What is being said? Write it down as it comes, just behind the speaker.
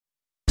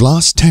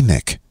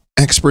NEK,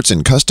 experts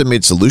in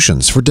custom-made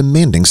solutions for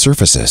demanding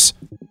surfaces.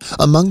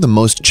 Among the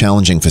most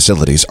challenging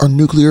facilities are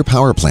nuclear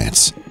power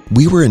plants.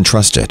 We were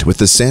entrusted with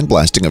the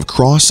sandblasting of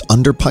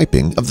cross-under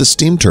piping of the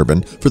steam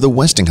turbine for the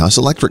Westinghouse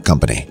electric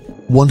company.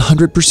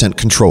 100%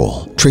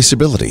 control,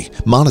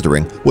 traceability,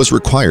 monitoring was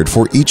required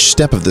for each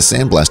step of the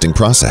sandblasting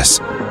process.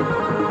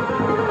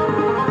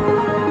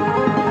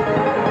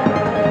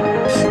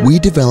 We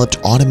developed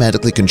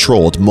automatically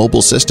controlled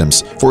mobile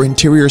systems for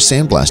interior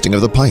sandblasting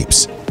of the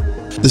pipes.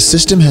 The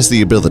system has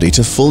the ability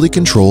to fully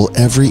control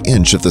every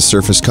inch of the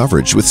surface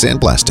coverage with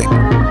sandblasting.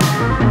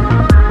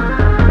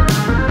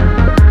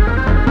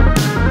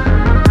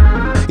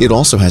 It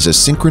also has a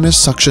synchronous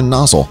suction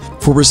nozzle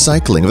for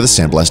recycling of the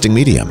sandblasting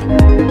medium.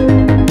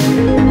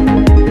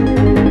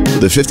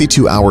 The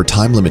 52-hour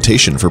time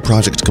limitation for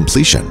project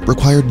completion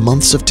required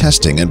months of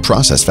testing and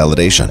process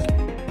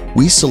validation.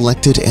 We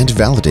selected and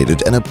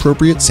validated an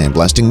appropriate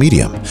sandblasting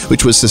medium,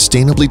 which was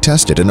sustainably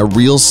tested in a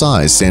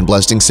real-size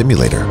sandblasting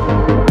simulator.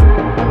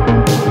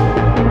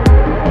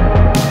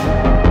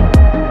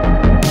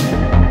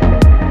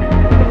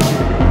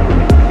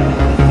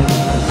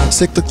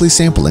 Cyclically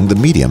sampling the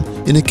medium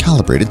in a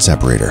calibrated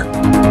separator.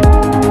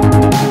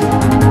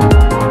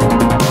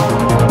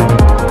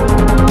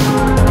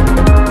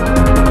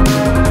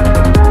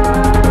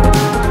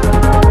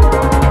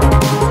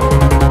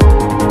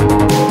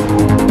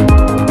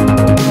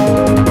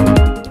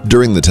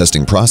 During the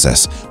testing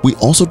process, we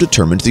also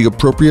determined the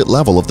appropriate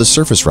level of the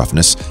surface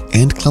roughness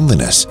and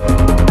cleanliness.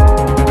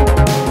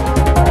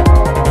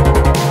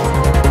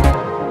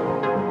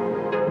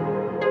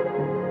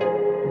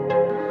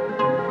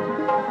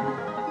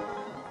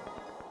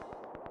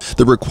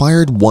 The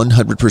required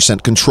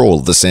 100% control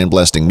of the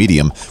sandblasting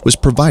medium was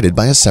provided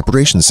by a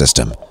separation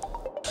system.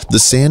 The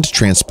sand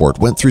transport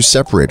went through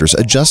separators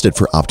adjusted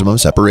for optimum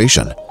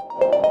separation.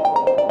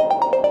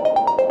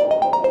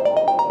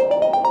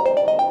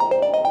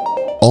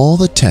 All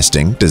the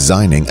testing,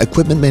 designing,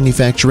 equipment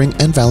manufacturing,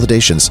 and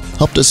validations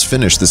helped us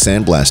finish the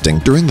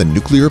sandblasting during the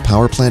nuclear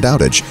power plant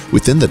outage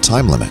within the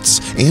time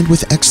limits and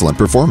with excellent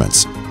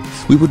performance.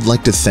 We would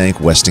like to thank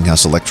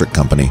Westinghouse Electric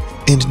Company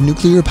and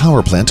Nuclear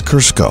Power Plant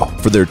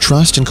Krško for their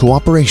trust and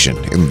cooperation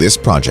in this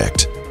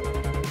project.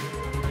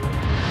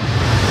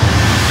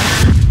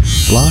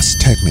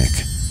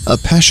 NEK, a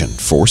passion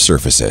for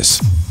surfaces.